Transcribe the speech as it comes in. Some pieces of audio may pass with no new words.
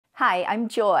Hi, I'm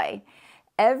Joy.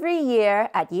 Every year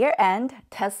at year end,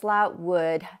 Tesla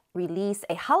would release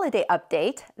a holiday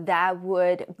update that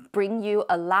would bring you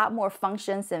a lot more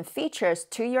functions and features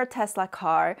to your Tesla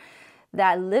car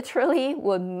that literally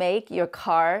would make your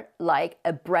car like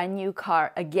a brand new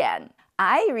car again.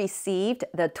 I received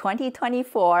the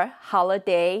 2024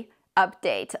 holiday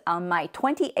update on my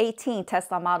 2018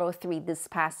 Tesla Model 3 this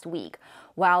past week.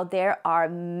 While there are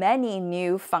many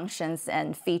new functions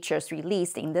and features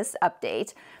released in this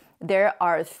update, there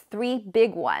are three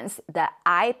big ones that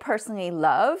I personally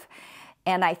love,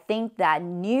 and I think that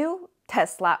new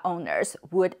Tesla owners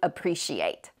would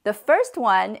appreciate. The first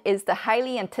one is the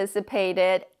highly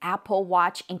anticipated Apple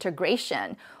Watch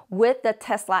integration with the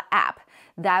Tesla app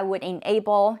that would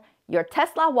enable your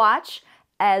Tesla watch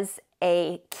as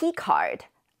a key card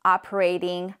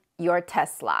operating your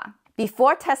Tesla.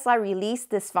 Before Tesla released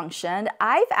this function,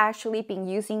 I've actually been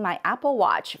using my Apple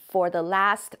Watch for the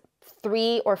last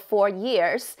 3 or 4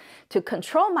 years to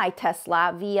control my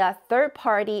Tesla via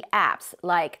third-party apps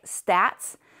like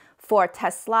Stats for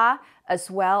Tesla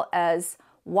as well as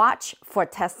Watch for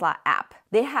Tesla app.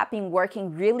 They have been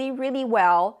working really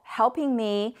well, helping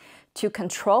me to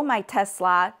control my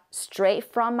Tesla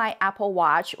straight from my Apple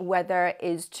Watch, whether it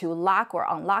is to lock or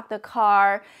unlock the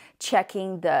car,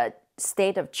 checking the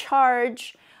state of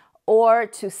charge, or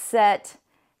to set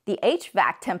the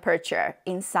HVAC temperature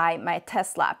inside my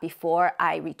Tesla before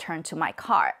I return to my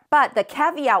car. But the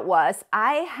caveat was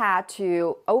I had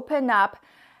to open up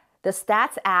the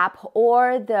Stats app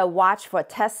or the Watch for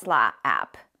Tesla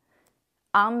app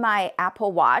on my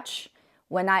Apple Watch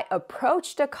when I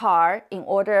approach the car in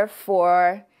order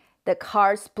for the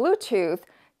car's Bluetooth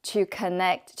to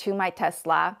connect to my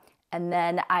Tesla, and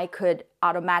then I could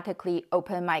automatically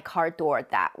open my car door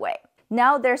that way.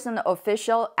 Now there's an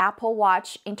official Apple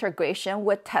Watch integration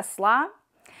with Tesla.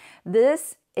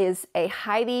 This is a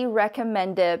highly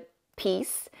recommended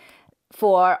piece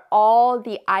for all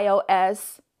the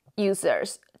iOS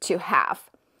users to have.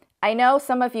 I know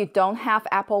some of you don't have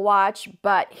Apple Watch,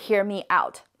 but hear me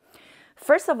out.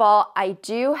 First of all, I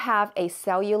do have a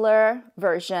cellular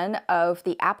version of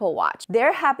the Apple Watch.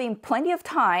 There have been plenty of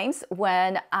times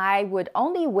when I would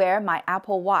only wear my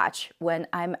Apple Watch when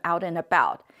I'm out and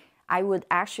about. I would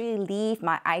actually leave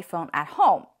my iPhone at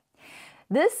home.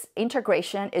 This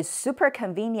integration is super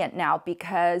convenient now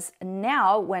because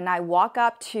now when I walk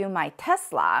up to my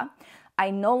Tesla, I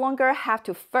no longer have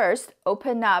to first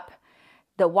open up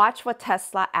the Watch for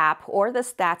Tesla app or the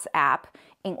Stats app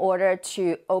in order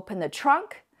to open the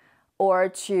trunk or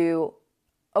to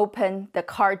open the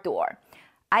car door.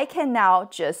 I can now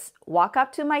just walk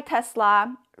up to my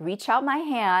Tesla, reach out my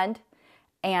hand,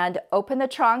 and open the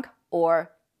trunk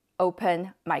or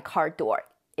open my car door.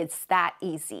 It's that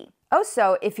easy.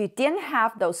 Also, if you didn't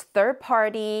have those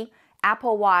third-party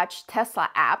Apple Watch Tesla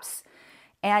apps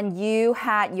and you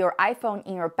had your iPhone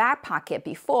in your back pocket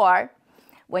before,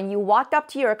 when you walked up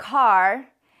to your car,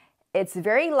 it's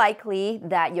very likely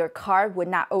that your car would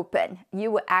not open. You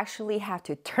would actually have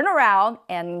to turn around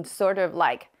and sort of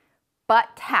like butt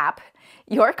tap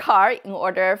your car in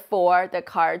order for the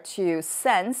car to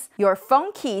sense your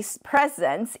phone key's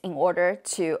presence in order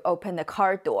to open the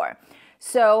car door.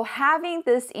 So having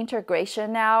this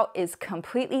integration now is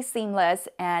completely seamless,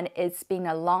 and it's been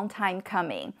a long time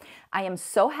coming. I am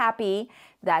so happy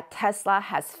that Tesla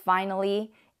has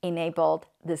finally enabled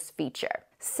this feature.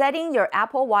 Setting your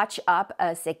Apple Watch up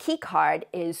as a key card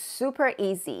is super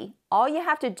easy. All you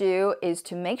have to do is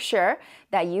to make sure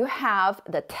that you have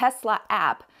the Tesla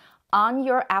app on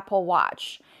your Apple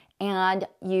Watch, and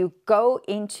you go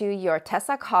into your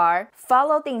Tesla car,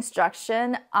 follow the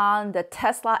instruction on the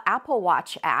Tesla Apple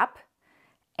Watch app,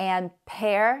 and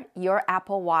pair your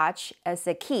Apple Watch as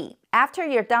a key. After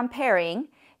you're done pairing,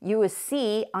 you will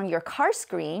see on your car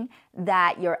screen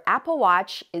that your Apple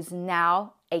Watch is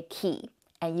now a key,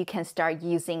 and you can start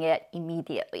using it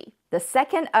immediately. The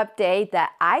second update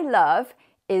that I love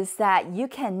is that you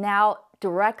can now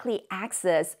directly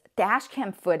access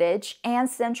dashcam footage and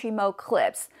Sentry Mode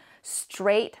clips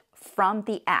straight from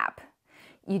the app.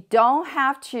 You don't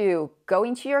have to go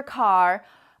into your car,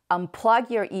 unplug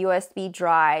your USB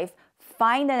drive,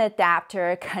 find an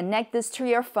adapter, connect this to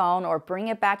your phone, or bring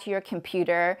it back to your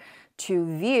computer to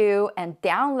view and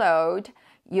download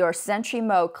your Sentry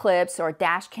Mode clips or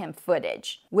dashcam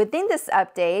footage. Within this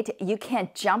update, you can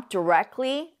jump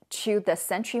directly to the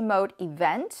Sentry Mode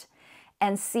event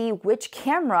and see which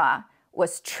camera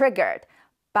was triggered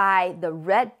by the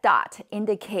red dot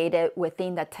indicated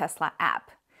within the Tesla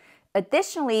app.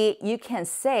 Additionally, you can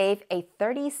save a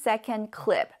 30-second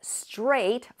clip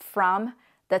straight from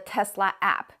the Tesla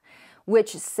app,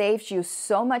 which saves you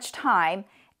so much time,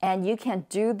 and you can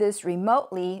do this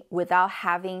remotely without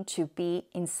having to be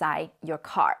inside your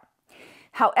car.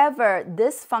 However,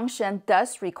 this function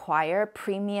does require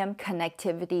premium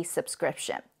connectivity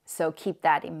subscription, so keep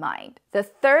that in mind. The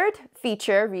third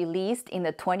feature released in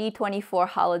the 2024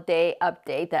 holiday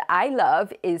update that I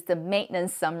love is the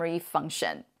maintenance summary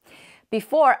function.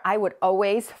 Before, I would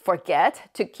always forget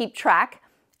to keep track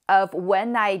of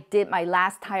when I did my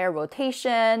last tire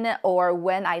rotation or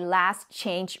when I last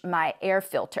changed my air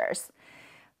filters.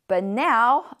 But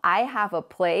now I have a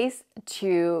place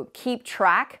to keep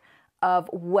track of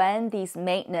when these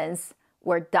maintenance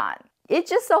were done. It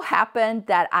just so happened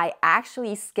that I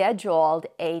actually scheduled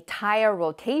a tire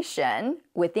rotation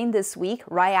within this week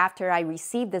right after I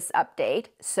received this update,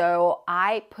 so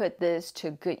I put this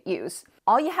to good use.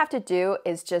 All you have to do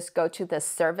is just go to the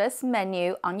service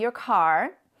menu on your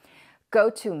car, go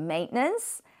to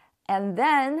maintenance, and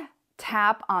then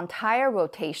tap on tire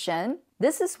rotation.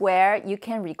 This is where you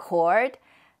can record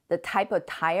the type of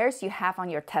tires you have on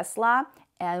your Tesla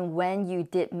and when you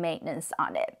did maintenance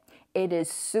on it. It is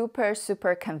super,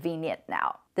 super convenient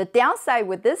now. The downside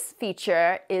with this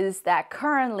feature is that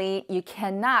currently you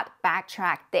cannot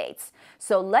backtrack dates.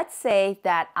 So let's say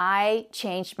that I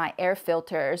changed my air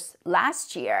filters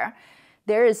last year.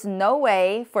 There is no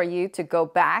way for you to go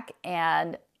back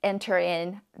and enter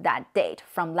in that date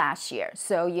from last year.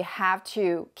 So you have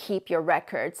to keep your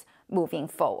records moving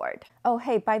forward. Oh,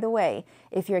 hey, by the way,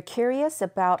 if you're curious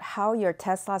about how your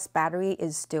Tesla's battery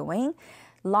is doing,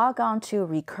 log on to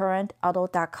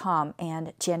recurrentauto.com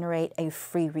and generate a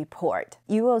free report.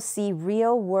 You will see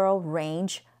real-world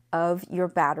range of your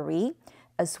battery,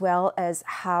 as well as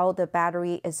how the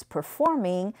battery is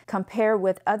performing compared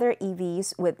with other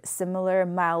EVs with similar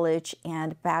mileage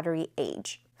and battery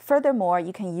age. Furthermore,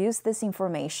 you can use this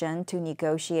information to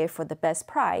negotiate for the best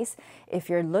price if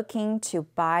you're looking to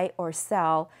buy or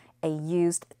sell a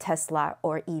used Tesla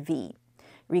or EV.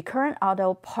 Recurrent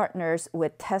Auto partners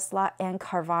with Tesla and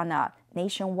Carvana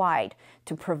nationwide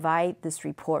to provide this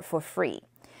report for free.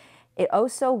 It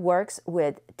also works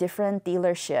with different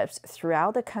dealerships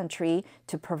throughout the country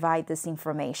to provide this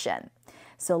information.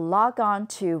 So log on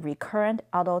to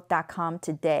recurrentauto.com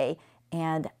today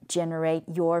and generate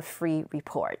your free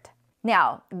report.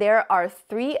 Now, there are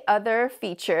 3 other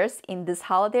features in this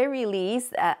holiday release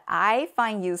that I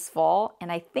find useful,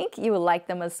 and I think you will like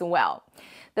them as well.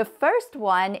 The first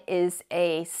one is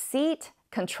a seat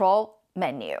control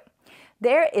menu.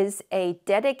 There is a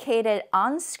dedicated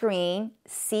on-screen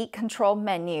seat control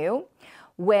menu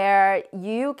where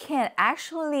you can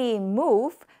actually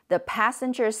move the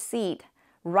passenger seat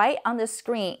right on the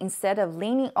screen instead of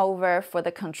leaning over for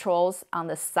the controls on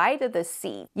the side of the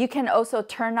seat. You can also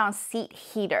turn on seat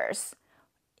heaters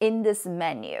in this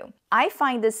menu. I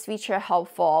find this feature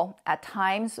helpful at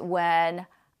times when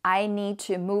I need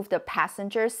to move the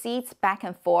passenger seats back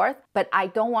and forth, but I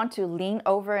don't want to lean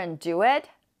over and do it.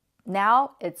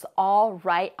 Now it's all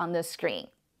right on the screen.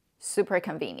 Super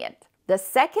convenient. The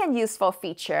second useful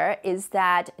feature is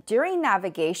that during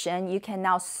navigation, you can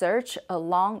now search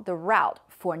along the route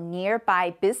for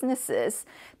nearby businesses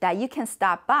that you can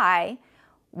stop by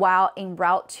while en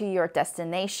route to your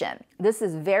destination. This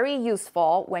is very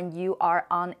useful when you are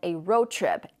on a road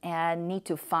trip and need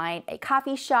to find a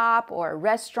coffee shop or a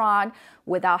restaurant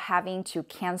without having to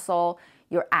cancel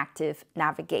your active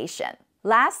navigation.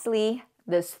 Lastly,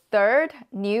 this third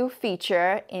new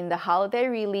feature in the holiday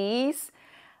release,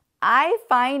 I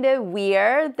find it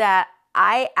weird that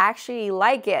I actually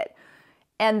like it.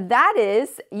 And that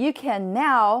is, you can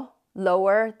now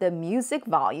lower the music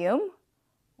volume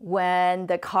when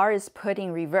the car is put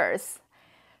in reverse.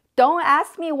 Don't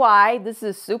ask me why, this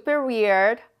is super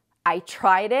weird. I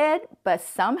tried it, but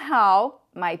somehow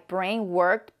my brain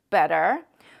worked better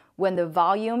when the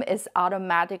volume is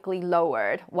automatically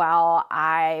lowered while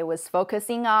I was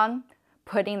focusing on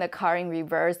putting the car in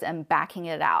reverse and backing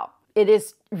it out. It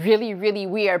is really, really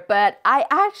weird, but I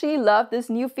actually love this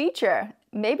new feature.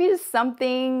 Maybe it's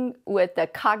something with the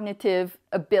cognitive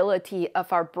ability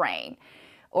of our brain,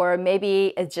 or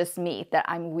maybe it's just me that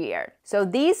I'm weird. So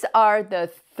these are the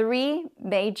 3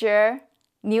 major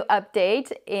new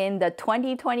updates in the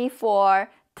 2024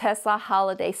 Tesla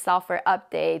holiday software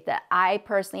update that I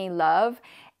personally love,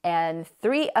 and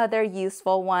 3 other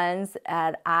useful ones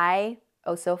that I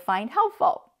also find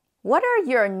helpful. What are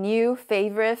your new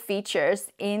favorite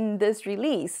features in this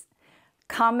release?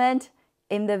 Comment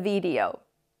in the video.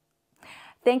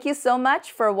 Thank you so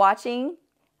much for watching.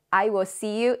 I will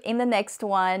see you in the next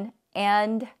one,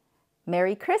 and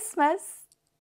Merry Christmas!